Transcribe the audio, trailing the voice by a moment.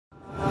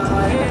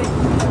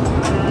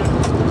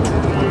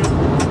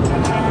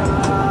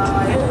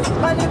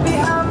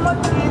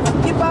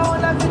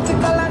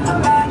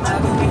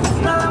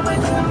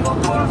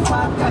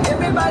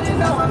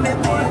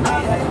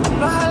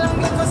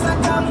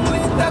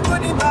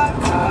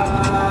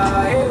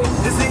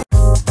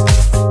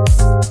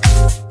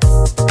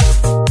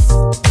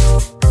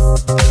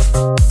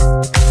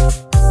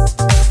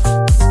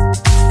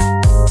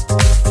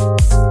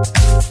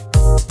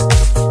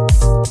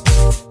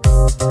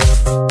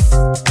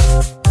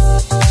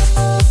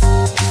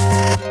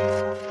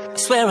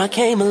I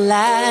came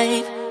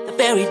alive the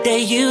very day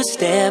you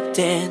stepped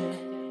in.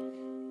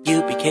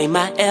 You became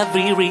my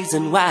every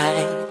reason why.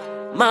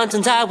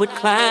 Mountains I would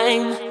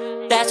climb,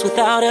 that's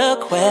without a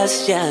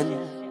question.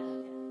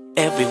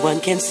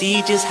 Everyone can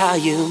see just how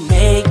you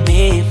make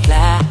me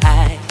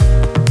fly.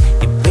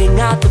 You bring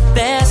out the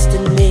best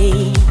in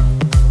me,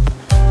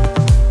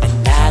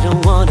 and I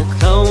don't wanna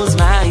close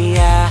my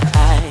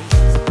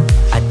eyes.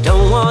 I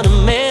don't wanna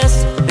miss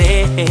a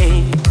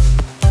thing.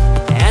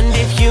 And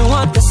if you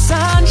want the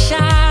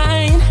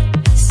sunshine,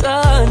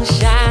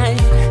 sunshine,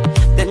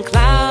 then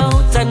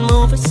clouds I'd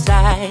move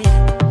aside.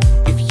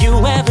 If you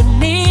ever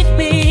need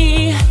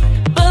me,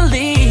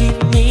 believe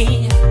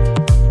me,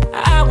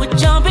 I would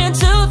jump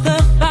into the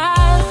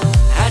fire.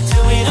 I'd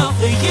do it all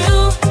for you,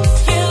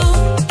 you,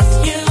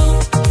 you,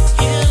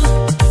 you,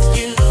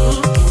 you.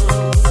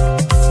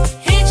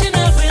 Each and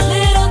every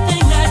little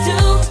thing I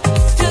do,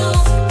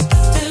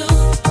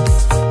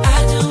 I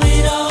do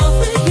it all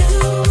for you.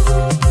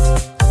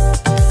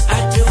 I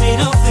do it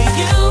all for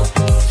you,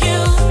 you,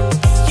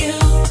 you,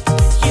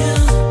 you,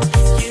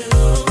 you.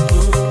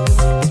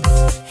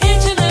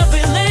 Each and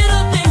every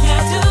little thing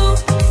I do,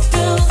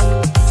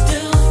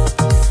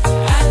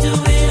 I do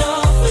it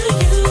all for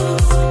you.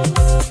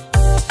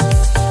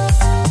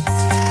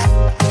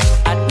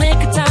 I'd make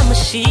a time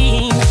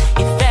machine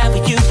if ever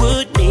you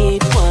would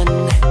need one,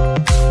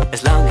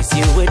 as long as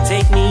you would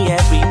take me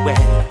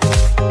everywhere.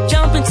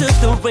 Jump into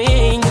the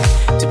ring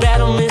to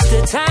battle Mr.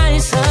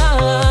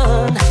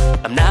 Tyson.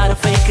 I'm not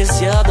afraid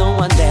 'cause you're the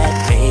one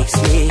that makes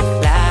me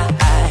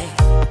fly.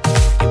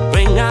 You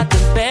bring out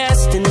the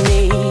best in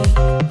me,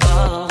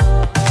 oh,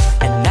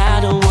 and I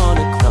don't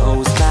wanna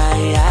close my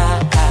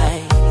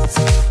eyes.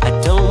 I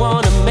don't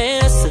wanna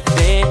miss a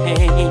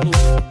thing.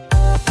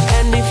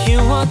 And if you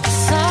want the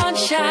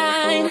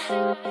sunshine,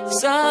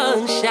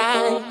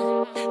 sunshine,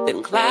 then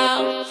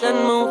clouds and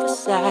move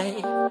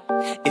aside.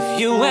 If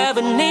you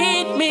ever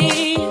need me,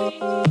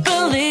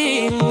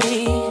 believe me,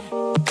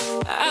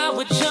 I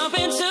would jump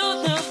into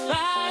the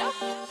fire.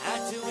 I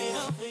do it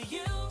all for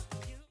you.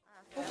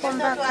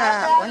 Kukombaka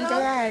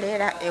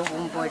ondeyalera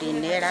ewumbo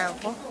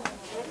lineravo,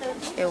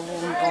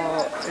 ewumbo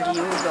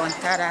liulo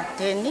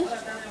ntarateni,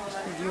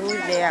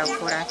 liuze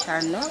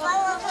akuratano,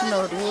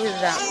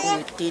 noriuza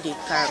utiri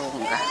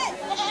karunga.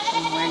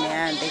 Umwane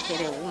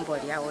andekere ewumbo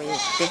lyawe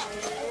este.